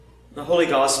The Holy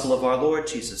Gospel of our Lord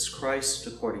Jesus Christ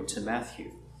according to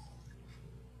Matthew.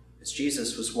 As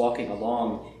Jesus was walking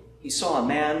along, he saw a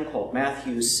man called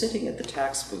Matthew sitting at the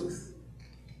tax booth.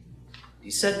 He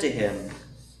said to him,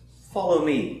 "Follow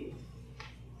me."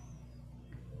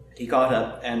 He got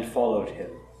up and followed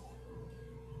him.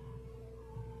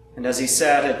 And as he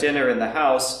sat at dinner in the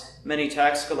house, many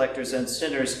tax collectors and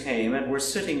sinners came and were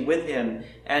sitting with him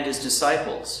and his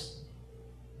disciples.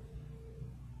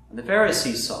 When the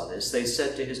Pharisees saw this, they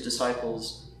said to his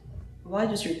disciples, "Why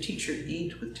does your teacher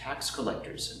eat with tax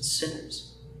collectors and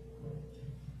sinners?"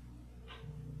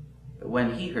 But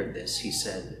when he heard this, he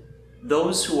said,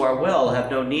 "Those who are well have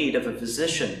no need of a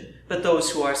physician, but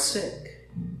those who are sick.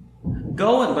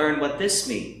 Go and learn what this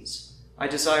means. I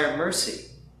desire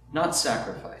mercy, not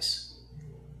sacrifice.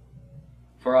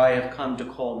 For I have come to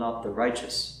call not the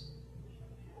righteous,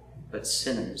 but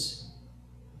sinners."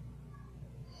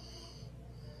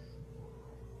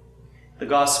 The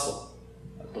Gospel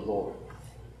of the Lord.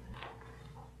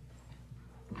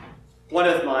 One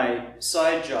of my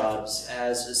side jobs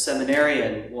as a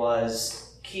seminarian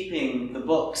was keeping the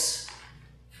books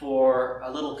for a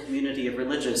little community of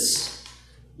religious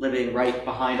living right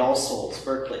behind All Souls,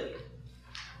 Berkeley,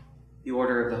 the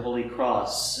Order of the Holy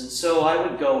Cross. And so I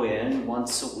would go in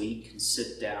once a week and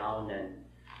sit down and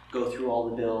go through all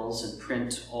the bills and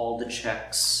print all the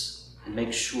checks and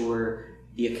make sure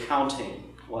the accounting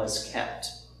was kept.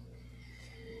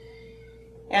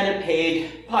 And it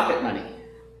paid pocket money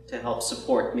to help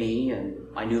support me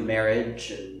and my new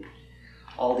marriage and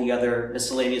all the other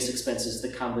miscellaneous expenses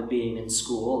that come with being in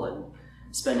school and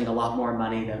spending a lot more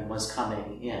money than was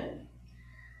coming in.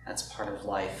 That's part of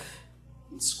life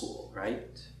in school,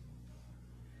 right?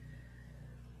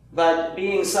 But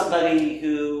being somebody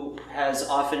who has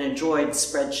often enjoyed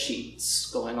spreadsheets,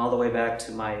 going all the way back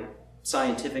to my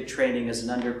scientific training as an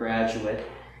undergraduate,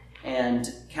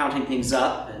 and counting things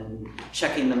up and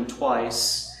checking them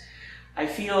twice, I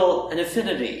feel an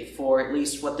affinity for at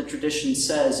least what the tradition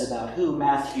says about who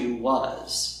Matthew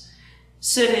was,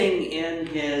 sitting in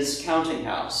his counting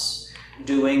house,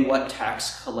 doing what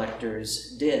tax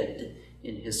collectors did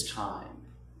in his time,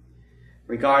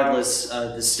 regardless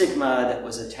of the stigma that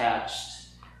was attached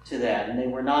to them. They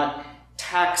were not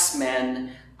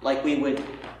taxmen like we would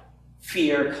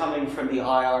fear coming from the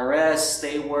IRS.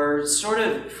 They were sort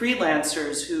of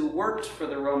freelancers who worked for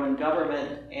the Roman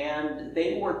government, and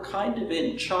they were kind of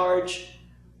in charge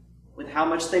with how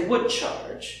much they would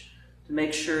charge to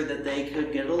make sure that they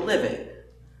could get a living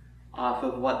off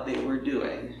of what they were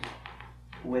doing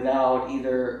without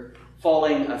either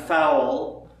falling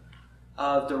afoul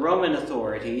of the Roman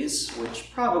authorities,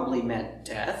 which probably meant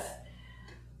death,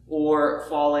 or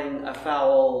falling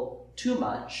afoul too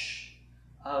much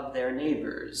of their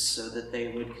neighbors so that they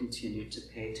would continue to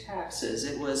pay taxes.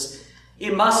 It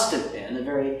must have been a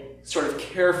very sort of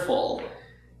careful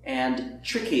and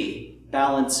tricky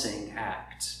balancing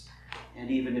act.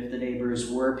 And even if the neighbors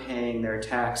were paying their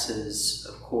taxes,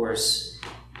 of course,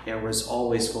 there was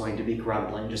always going to be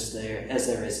grumbling, just as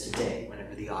there is today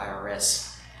whenever the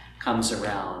IRS comes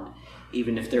around.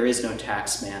 Even if there is no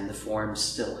tax man, the forms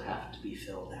still have to be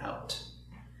filled out.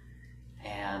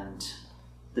 And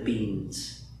the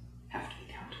beans have to be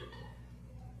counted.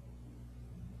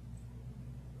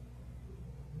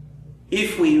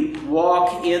 If we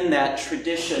walk in that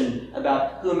tradition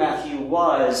about who Matthew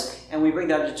was, and we bring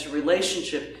that into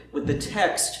relationship with the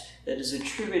text that is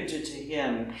attributed to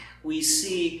him, we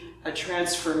see a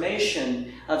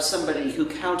transformation of somebody who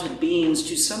counted beans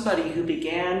to somebody who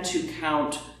began to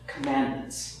count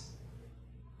commandments.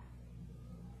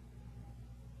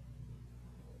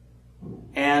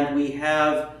 And we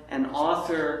have an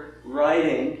author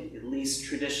writing, at least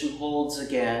tradition holds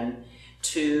again,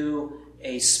 to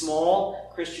a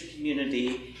small Christian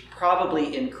community,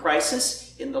 probably in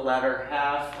crisis in the latter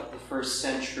half of the first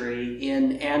century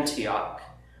in Antioch,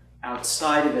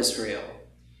 outside of Israel,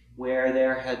 where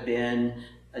there had been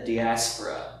a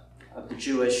diaspora of the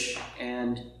Jewish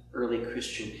and early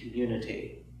Christian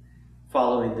community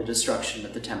following the destruction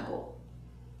of the temple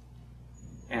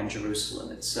and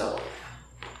Jerusalem itself.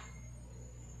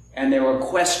 And there were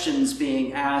questions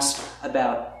being asked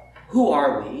about who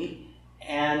are we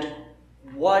and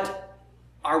what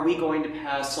are we going to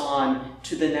pass on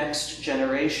to the next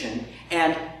generation,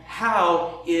 and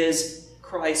how is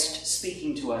Christ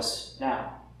speaking to us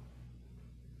now?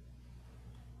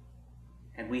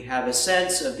 And we have a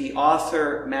sense of the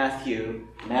author Matthew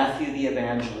the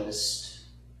evangelist,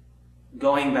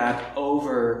 going back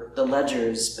over the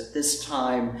ledgers, but this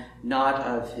time not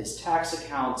of his tax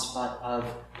accounts, but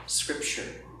of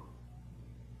Scripture,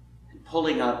 and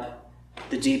pulling up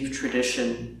the deep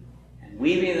tradition and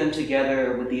weaving them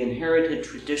together with the inherited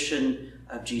tradition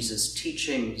of Jesus'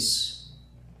 teachings.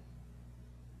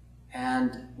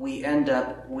 And we end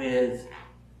up with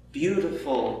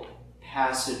beautiful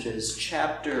passages,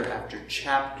 chapter after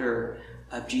chapter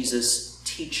of Jesus'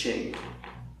 teaching.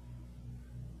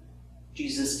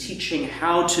 Jesus teaching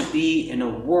how to be in a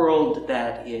world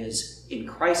that is in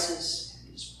crisis,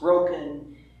 is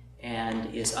broken,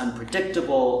 and is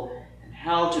unpredictable, and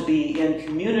how to be in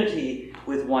community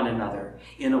with one another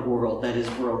in a world that is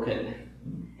broken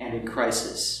and in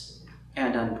crisis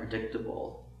and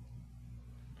unpredictable.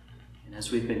 And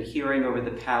as we've been hearing over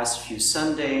the past few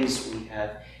Sundays, we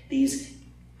have these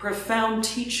profound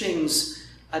teachings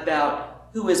about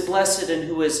who is blessed and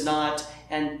who is not,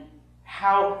 and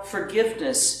how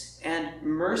forgiveness and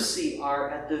mercy are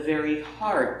at the very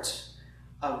heart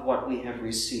of what we have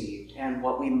received and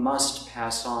what we must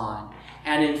pass on.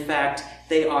 And in fact,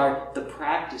 they are the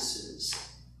practices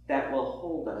that will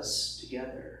hold us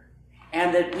together.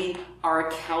 And that we are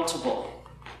accountable.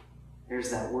 There's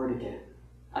that word again.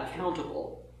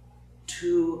 Accountable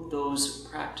to those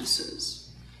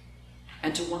practices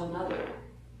and to one another.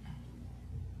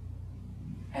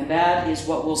 And that is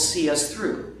what will see us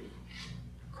through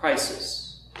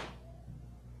crisis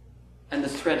and the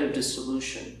threat of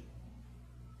dissolution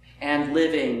and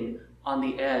living on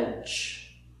the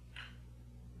edge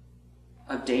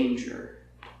of danger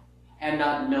and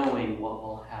not knowing what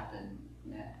will happen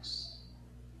next.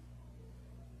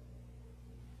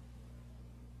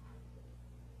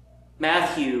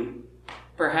 Matthew,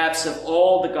 perhaps of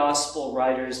all the gospel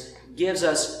writers, gives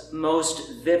us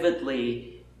most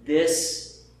vividly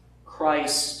this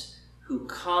Christ who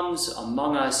comes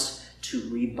among us to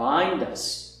rebind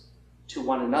us to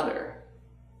one another,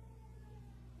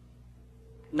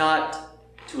 not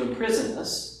to imprison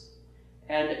us,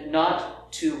 and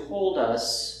not to hold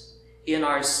us in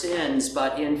our sins,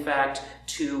 but in fact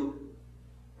to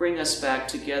bring us back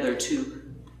together, to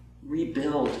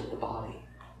rebuild the body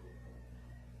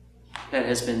that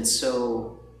has been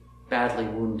so badly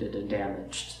wounded and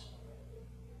damaged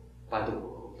by the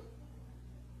world.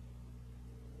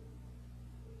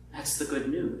 That's the good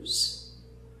news.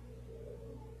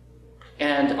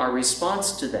 And our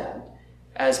response to that,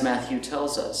 as Matthew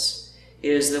tells us,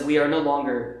 is that we are no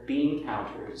longer bean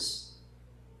counters,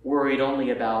 worried only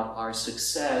about our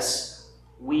success.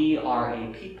 We are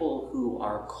a people who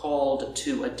are called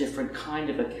to a different kind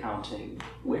of accounting,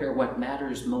 where what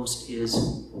matters most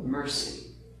is mercy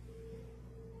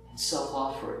and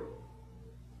self-offering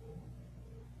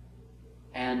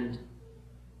and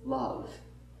love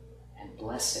and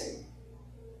blessing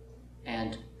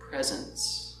and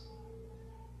presence.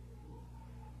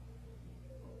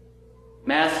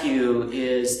 Matthew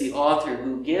is the author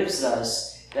who gives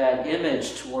us that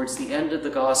image towards the end of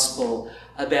the gospel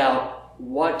about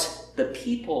what the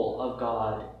people of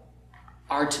God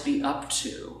are to be up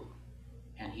to.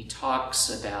 And he talks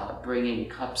about bringing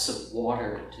cups of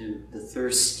water to the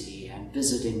thirsty and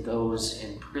visiting those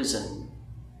in prison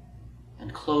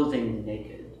and clothing the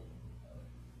naked.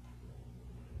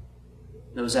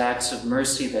 Those acts of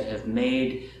mercy that have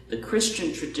made the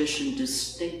Christian tradition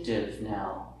distinctive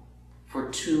now for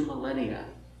 2 millennia.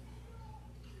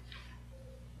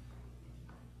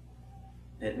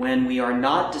 That when we are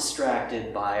not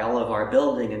distracted by all of our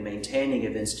building and maintaining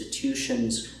of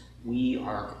institutions, we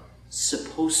are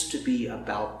supposed to be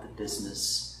about the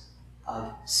business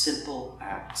of simple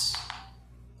acts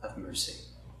of mercy.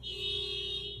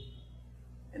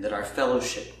 And that our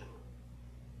fellowship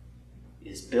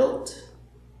is built,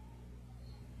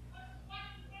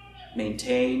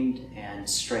 maintained, and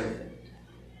strengthened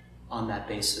on that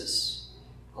basis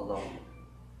alone.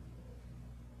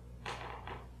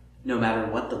 No matter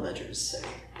what the ledgers say,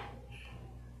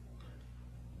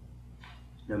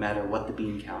 no matter what the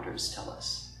bean counters tell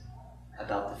us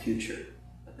about the future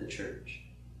of the church.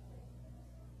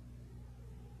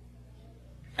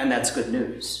 And that's good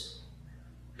news,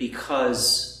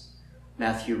 because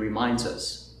Matthew reminds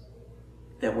us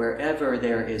that wherever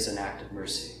there is an act of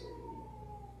mercy,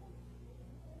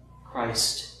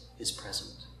 Christ is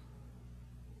present.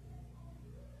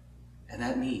 And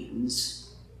that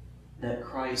means that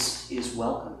Christ is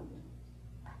welcomed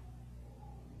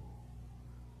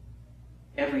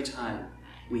every time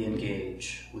we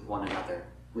engage with one another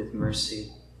with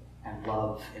mercy and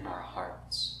love in our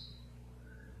hearts.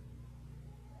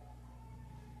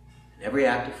 And every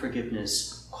act of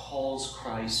forgiveness calls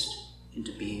Christ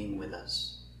into being with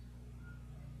us.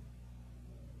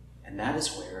 And that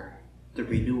is where the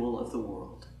renewal of the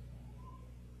world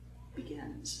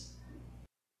begins.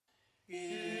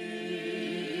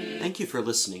 In Thank you for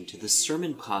listening to this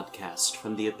sermon podcast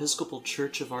from the Episcopal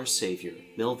Church of Our Savior,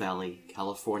 Mill Valley,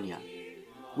 California.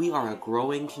 We are a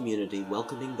growing community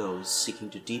welcoming those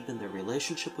seeking to deepen their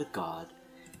relationship with God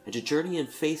and to journey in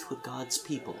faith with God's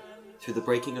people through the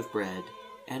breaking of bread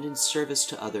and in service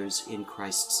to others in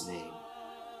Christ's name.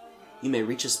 You may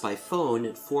reach us by phone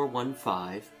at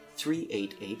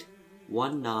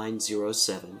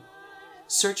 415-388-1907,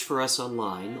 search for us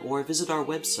online, or visit our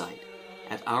website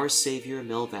at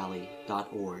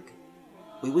oursaviormillvalley.org.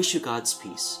 We wish you God's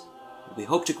peace, and we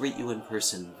hope to greet you in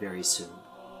person very soon.